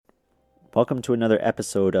Welcome to another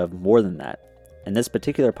episode of More Than That. In this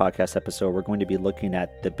particular podcast episode, we're going to be looking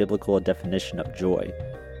at the biblical definition of joy,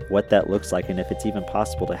 what that looks like, and if it's even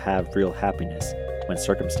possible to have real happiness when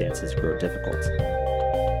circumstances grow difficult.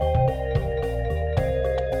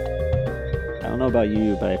 I don't know about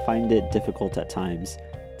you, but I find it difficult at times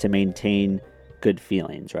to maintain good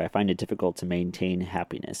feelings, or I find it difficult to maintain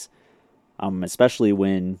happiness, especially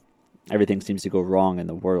when everything seems to go wrong in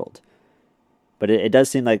the world. But it does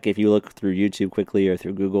seem like if you look through YouTube quickly or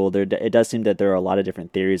through Google, it does seem that there are a lot of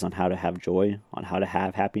different theories on how to have joy, on how to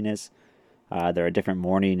have happiness. There are different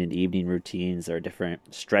morning and evening routines. There are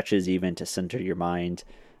different stretches even to center your mind.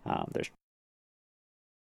 There's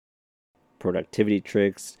productivity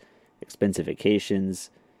tricks, expensive vacations.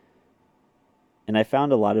 And I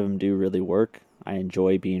found a lot of them do really work. I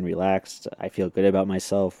enjoy being relaxed. I feel good about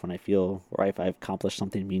myself when I feel or if I've accomplished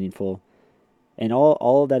something meaningful. And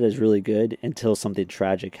all of that is really good until something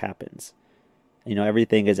tragic happens.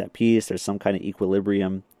 Everything is at peace. There's some kind of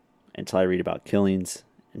equilibrium until I read about killings,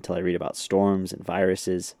 until I read about storms and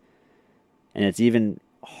viruses. And it's even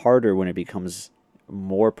harder when it becomes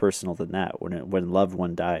more personal than that, when loved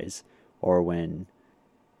one dies or when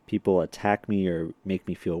people attack me or make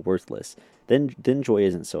me feel worthless. Then joy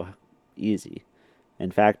isn't so easy.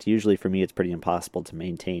 In fact, usually for me, it's pretty impossible to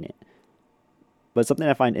maintain it. But something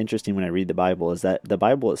I find interesting when I read the Bible is that the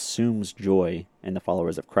Bible assumes joy in the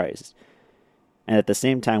followers of Christ. And at the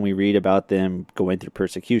same time, we read about them going through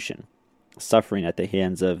persecution, suffering at the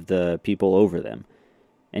hands of the people over them.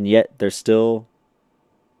 And yet they're still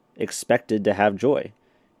expected to have joy.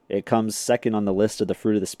 It comes second on the list of the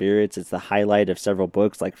fruit of the spirits. It's the highlight of several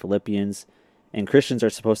books like Philippians. And Christians are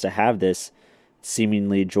supposed to have this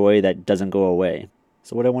seemingly joy that doesn't go away.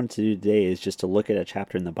 So what I wanted to do today is just to look at a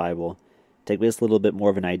chapter in the Bible, take us a little bit more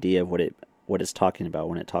of an idea of what it's talking about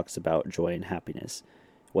when it talks about joy and happiness,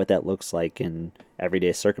 what that looks like in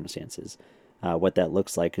everyday circumstances, what that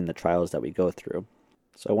looks like in the trials that we go through.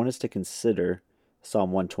 So I want us to consider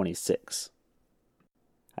Psalm 126.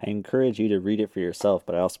 I encourage you to read it for yourself,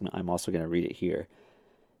 but I'm also going to read it here.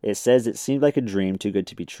 It says, "It seemed like a dream too good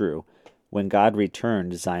to be true. When God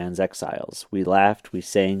returned Zion's exiles, we laughed, we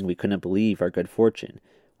sang, we couldn't believe our good fortune.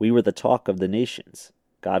 We were the talk of the nations.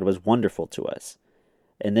 God was wonderful to us."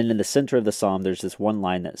 And then in the center of the psalm, there's this one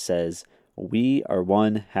line that says, "We are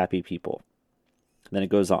one happy people." And then it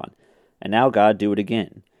goes on, "And now God, do it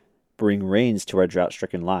again. Bring rains to our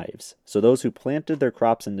drought-stricken lives. So those who planted their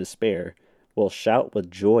crops in despair will shout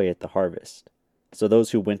with joy at the harvest. So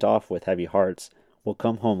those who went off with heavy hearts will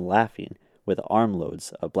come home laughing with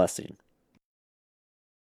armloads of blessing."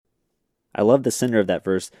 I love the center of that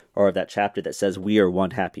verse, or of that chapter, that says, "We are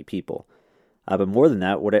one happy people." But more than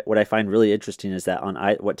that, what I find really interesting is that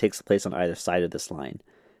what takes place on either side of this line.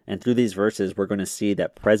 And through these verses, we're going to see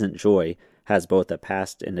that present joy has both a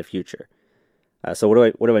past and a future. So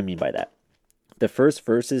what do I mean by that? The first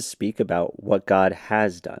verses speak about what God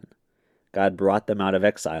has done. God brought them out of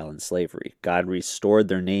exile and slavery. God restored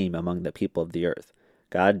their name among the people of the earth.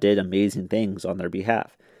 God did amazing things on their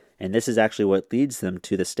behalf. And this is actually what leads them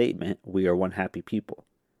to the statement, "We are one happy people."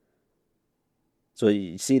 So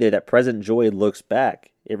you see there that present joy looks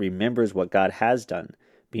back. It remembers what God has done.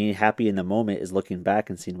 Being happy in the moment is looking back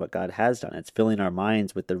and seeing what God has done. It's filling our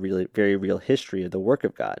minds with the very real history of the work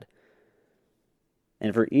of God.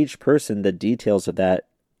 And for each person, the details of that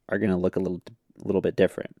are going to look a little bit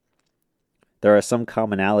different. There are some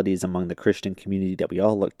commonalities among the Christian community that we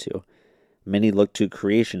all look to. Many look to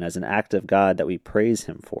creation as an act of God that we praise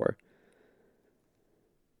Him for.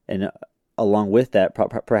 And along with that,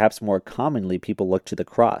 perhaps more commonly, people look to the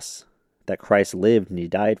cross, that Christ lived and He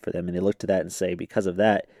died for them, and they look to that and say, because of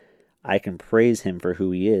that, I can praise Him for who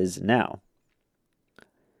He is now.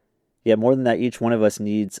 Yet more than that, each one of us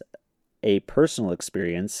needs a personal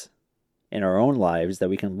experience in our own lives that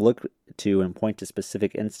we can look to and point to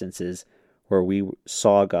specific instances where we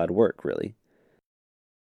saw God work, really.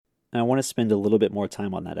 And I want to spend a little bit more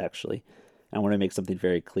time on that, actually. I want to make something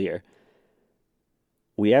very clear.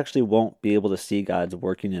 We actually won't be able to see God's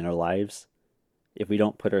working in our lives if we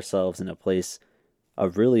don't put ourselves in a place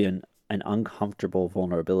of really an uncomfortable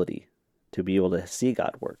vulnerability to be able to see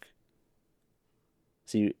God work.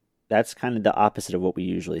 See, that's kind of the opposite of what we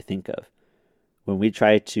usually think of. When we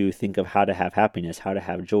try to think of how to have happiness, how to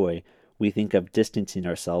have joy, we think of distancing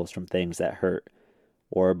ourselves from things that hurt,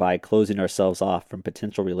 or by closing ourselves off from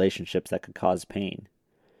potential relationships that could cause pain.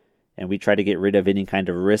 And we try to get rid of any kind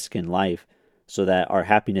of risk in life so that our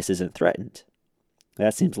happiness isn't threatened.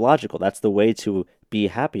 That seems logical. That's the way to be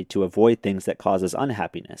happy, to avoid things that cause us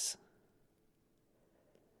unhappiness.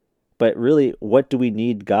 But really, what do we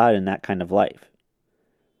need God in that kind of life?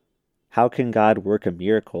 How can God work a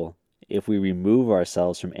miracle if we remove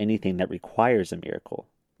ourselves from anything that requires a miracle,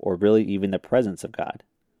 or really even the presence of God?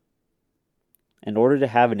 In order to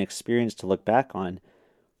have an experience to look back on,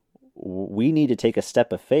 we need to take a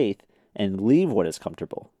step of faith and leave what is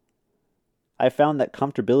comfortable. I found that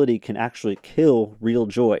comfortability can actually kill real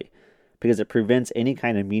joy because it prevents any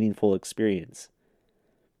kind of meaningful experience.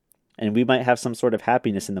 And we might have some sort of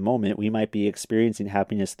happiness in the moment. We might be experiencing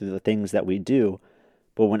happiness through the things that we do.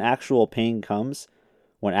 But when actual pain comes,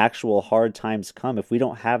 when actual hard times come, if we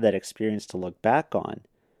don't have that experience to look back on,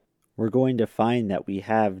 we're going to find that we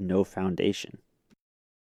have no foundation.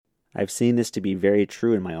 I've seen this to be very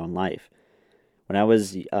true in my own life. When I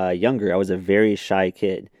was younger, I was a very shy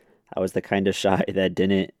kid. I was the kind of shy that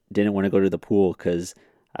didn't want to go to the pool because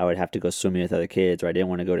I would have to go swimming with other kids, or I didn't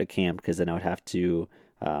want to go to camp because then I would have to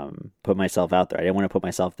put myself out there. I didn't want to put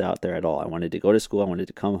myself out there at all. I wanted to go to school. I wanted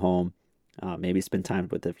to come home, maybe spend time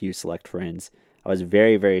with a few select friends. I was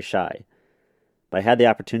very, very shy. But I had the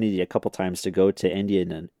opportunity a couple times to go to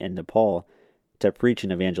India and Nepal to preach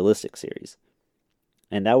an evangelistic series.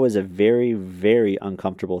 And that was a very, very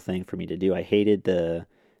uncomfortable thing for me to do. I hated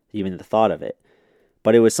even the thought of it.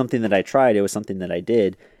 But it was something that I tried. It was something that I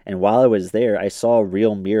did. And while I was there, I saw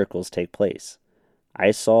real miracles take place. I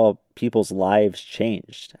saw people's lives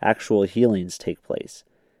changed, actual healings take place.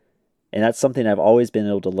 And that's something I've always been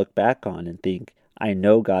able to look back on and think, I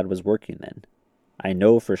know God was working then. I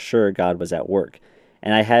know for sure God was at work.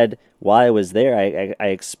 And while I was there, I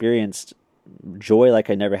experienced joy like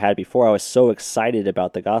I never had before. I was so excited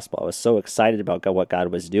about the gospel. I was so excited about what God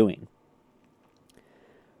was doing.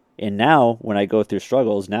 And now, when I go through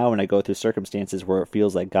struggles, when I go through circumstances where it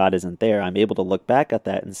feels like God isn't there, I'm able to look back at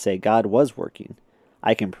that and say, God was working.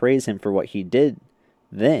 I can praise him for what he did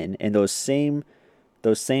then, and those same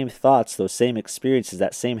thoughts, those same experiences,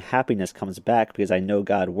 that same happiness comes back because I know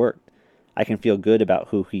God worked. I can feel good about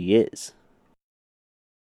who he is.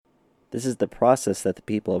 This is the process that the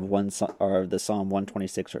people of the Psalm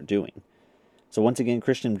 126 are doing. So once again,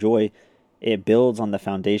 Christian joy, it builds on the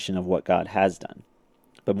foundation of what God has done.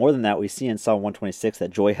 But more than that, we see in Psalm 126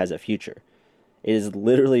 that joy has a future. It is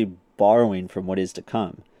literally borrowing from what is to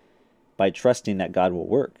come by trusting that God will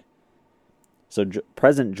work. So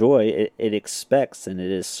present joy, it expects and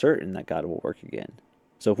it is certain that God will work again.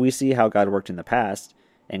 So if we see how God worked in the past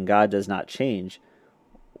and God does not change,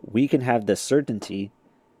 we can have the certainty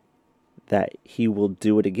that he will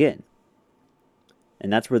do it again.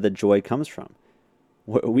 And that's where the joy comes from.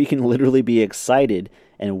 We can literally be excited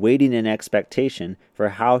and waiting in expectation for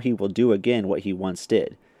how he will do again what he once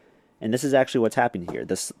did. And this is actually what's happening here.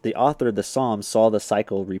 The author of the Psalm saw the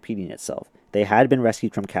cycle repeating itself. They had been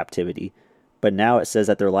rescued from captivity, but now it says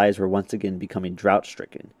that their lives were once again becoming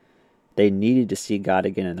drought-stricken. They needed to see God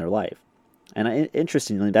again in their life. And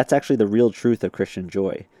interestingly, that's actually the real truth of Christian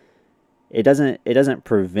joy. It doesn't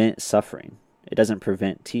prevent suffering. It doesn't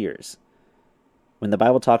prevent tears. When the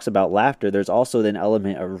Bible talks about laughter, there's also an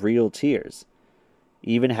element of real tears.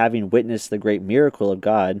 Even having witnessed the great miracle of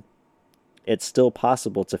God, it's still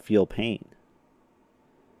possible to feel pain.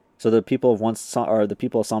 So the people of Psalm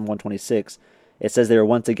 126, it says they were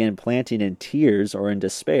once again planting in tears or in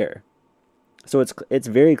despair. So it's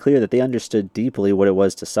very clear that they understood deeply what it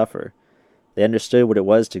was to suffer. They understood what it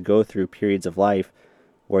was to go through periods of life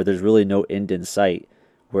where there's really no end in sight,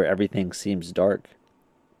 where everything seems dark.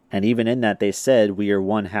 And even in that, they said, we are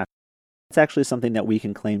one half. It's actually something that we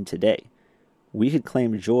can claim today. We could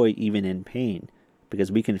claim joy even in pain,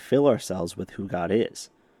 because we can fill ourselves with who God is,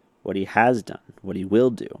 what he has done, what he will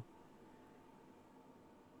do.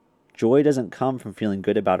 Joy doesn't come from feeling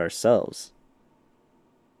good about ourselves.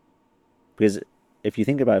 Because if you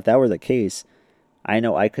think about it, if that were the case, I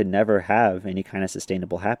know I could never have any kind of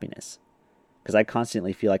sustainable happiness. Because I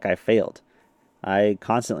constantly feel like I failed. I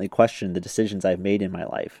constantly question the decisions I've made in my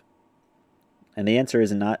life. And the answer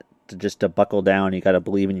is not to buckle down. You got to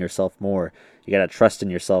believe in yourself more. You got to trust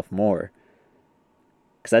in yourself more.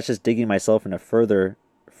 Because that's just digging myself in a further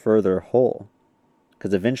hole.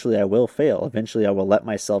 Because eventually I will fail. Eventually I will let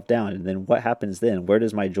myself down. And then what happens then? Where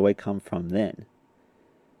does my joy come from then?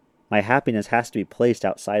 My happiness has to be placed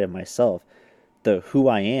outside of myself. Who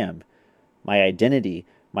I am, my identity,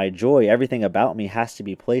 my joy, everything about me has to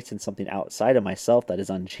be placed in something outside of myself that is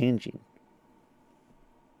unchanging.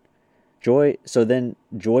 So then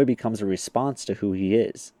joy becomes a response to who he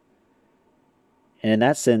is. And in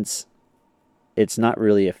that sense, it's not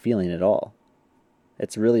really a feeling at all.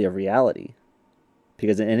 It's really a reality.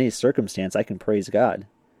 Because in any circumstance, I can praise God.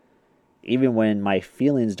 Even when my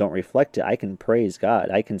feelings don't reflect it, I can praise God.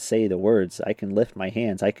 I can say the words. I can lift my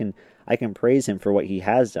hands. I can I can praise him for what he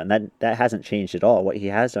has done. That hasn't changed at all. What he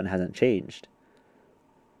has done hasn't changed.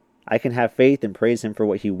 I can have faith and praise him for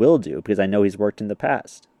what he will do because I know he's worked in the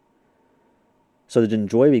past. So then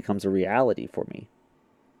joy becomes a reality for me.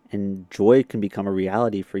 And joy can become a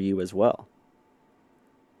reality for you as well.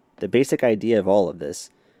 The basic idea of all of this,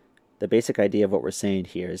 the basic idea of what we're saying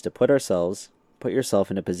here is to put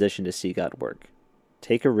yourself in a position to see God work.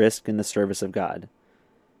 Take a risk in the service of God.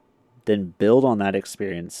 Then build on that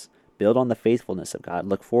experience. Build on the faithfulness of God.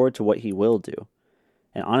 Look forward to what he will do.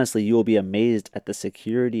 And honestly, you will be amazed at the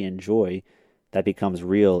security and joy that becomes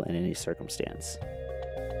real in any circumstance.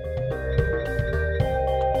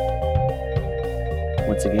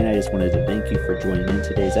 Once again, I just wanted to thank you for joining in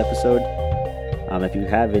today's episode. If you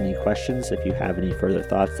have any questions, if you have any further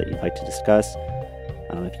thoughts that you'd like to discuss,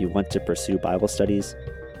 if you want to pursue Bible studies,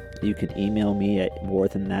 you can email me at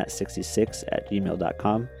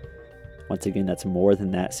morethan66@gmail.com. Once again, that's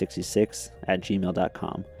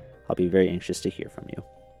morethan66@gmail.com. I'll be very anxious to hear from you.